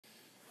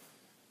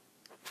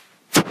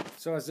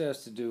So I was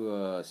asked to do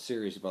a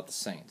series about the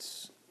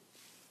saints,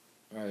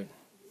 right?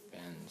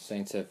 And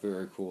saints have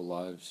very cool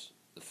lives.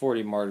 The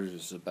 40 Martyrs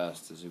is the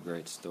best. It's a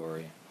great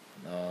story.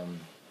 Um,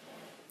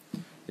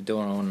 I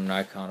don't own an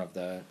icon of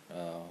that.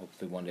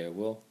 Hopefully one day I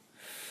will.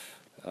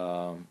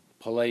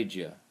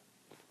 Pelagia.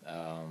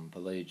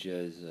 Pelagia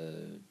is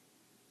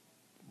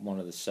one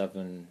of the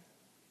 7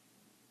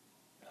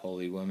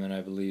 holy women,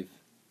 I believe.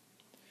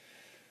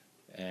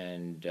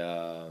 And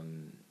a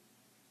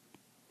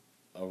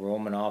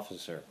Roman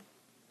officer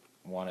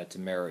wanted to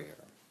marry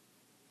her.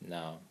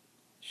 Now,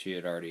 she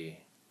had already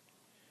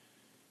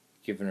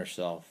given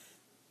herself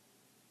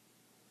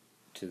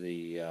to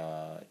the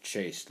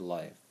chaste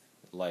life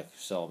of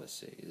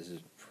celibacy. This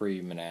is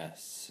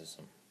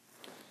pre-monasticism.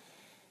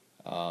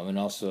 And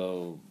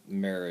also,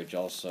 marriage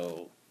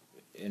also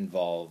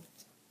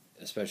involved,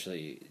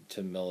 especially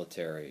to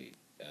military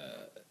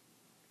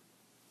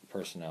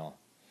personnel,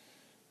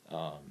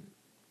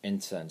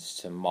 incense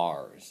to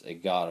Mars, a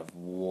god of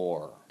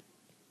war,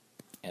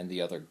 and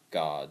the other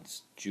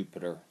gods,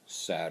 Jupiter,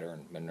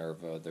 Saturn,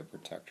 Minerva, the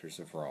protectors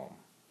of Rome.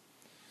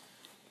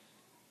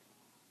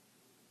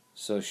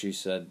 So she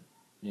said,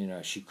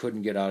 she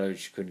couldn't get out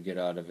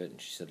of it, and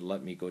she said,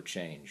 let me go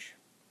change.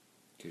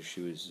 Because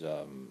she was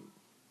a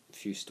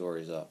few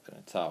stories up in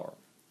a tower.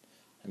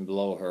 And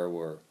below her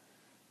were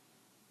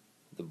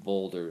the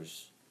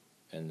boulders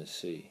and the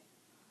sea.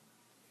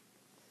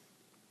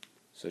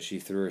 So she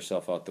threw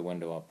herself out the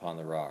window upon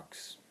the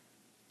rocks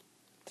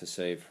to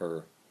save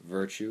her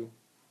virtue,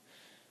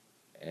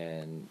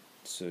 and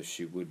so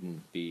she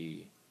wouldn't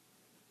be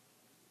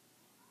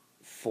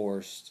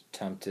forced,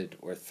 tempted,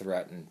 or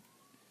threatened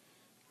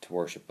to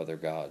worship other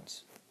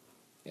gods.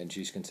 And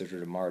she's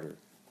considered a martyr.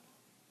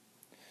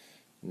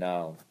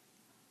 Now,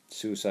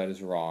 suicide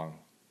is wrong.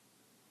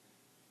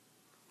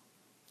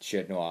 She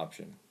had no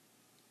option.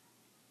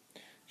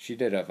 She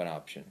did have an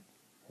option: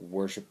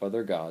 worship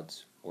other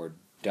gods or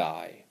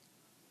die.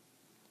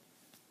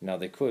 Now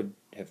you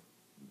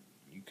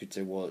could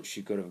say, well,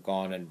 she could have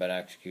gone and been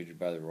executed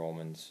by the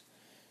Romans.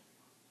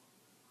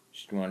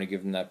 She didn't want to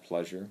give them that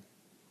pleasure.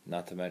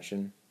 Not to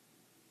mention,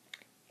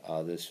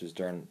 this was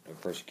during a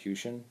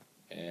persecution,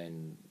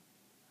 and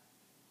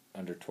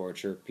under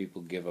torture,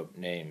 people give up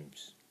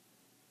names.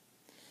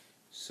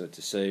 So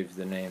to save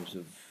the names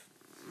of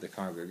the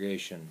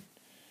congregation,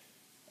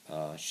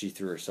 she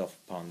threw herself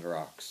upon the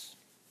rocks.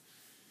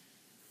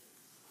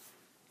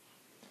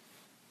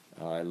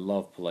 I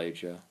love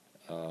Pelagia.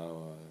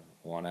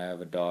 Want to have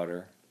a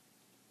daughter,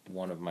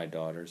 one of my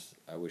daughters.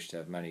 I wish to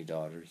have many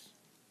daughters.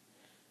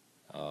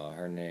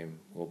 Her name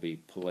will be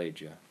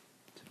Pelagia.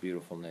 It's a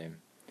beautiful name.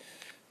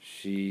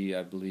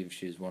 I believe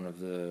she's one of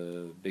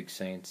the big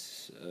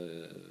saints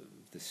of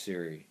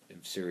Syria.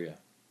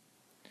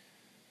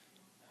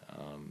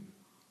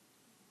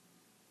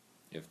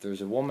 If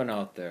there's a woman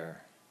out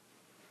there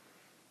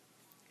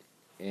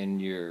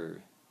in your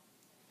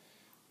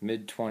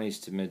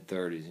mid-20s to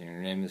mid-30s and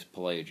your name is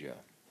Pelagia,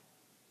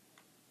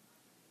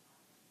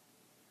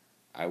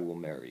 I will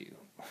marry you.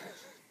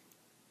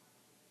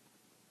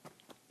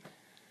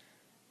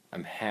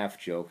 I'm half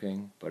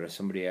joking, but if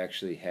somebody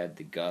actually had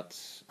the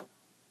guts,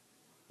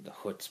 the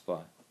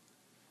chutzpah,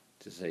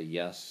 to say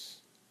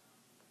yes,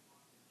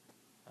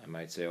 I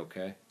might say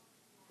okay.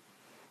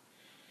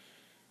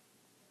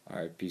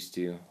 Alright, peace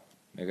to you.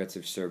 May God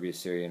save Serbia,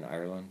 Syria, and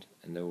Ireland,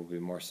 and there will be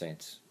more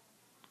saints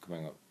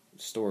coming up.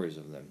 Stories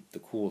of them, the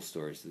cool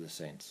stories of the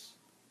saints.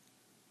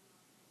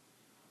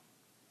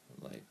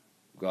 Like,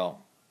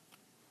 well,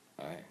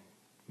 I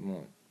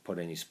won't put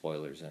any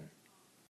spoilers in.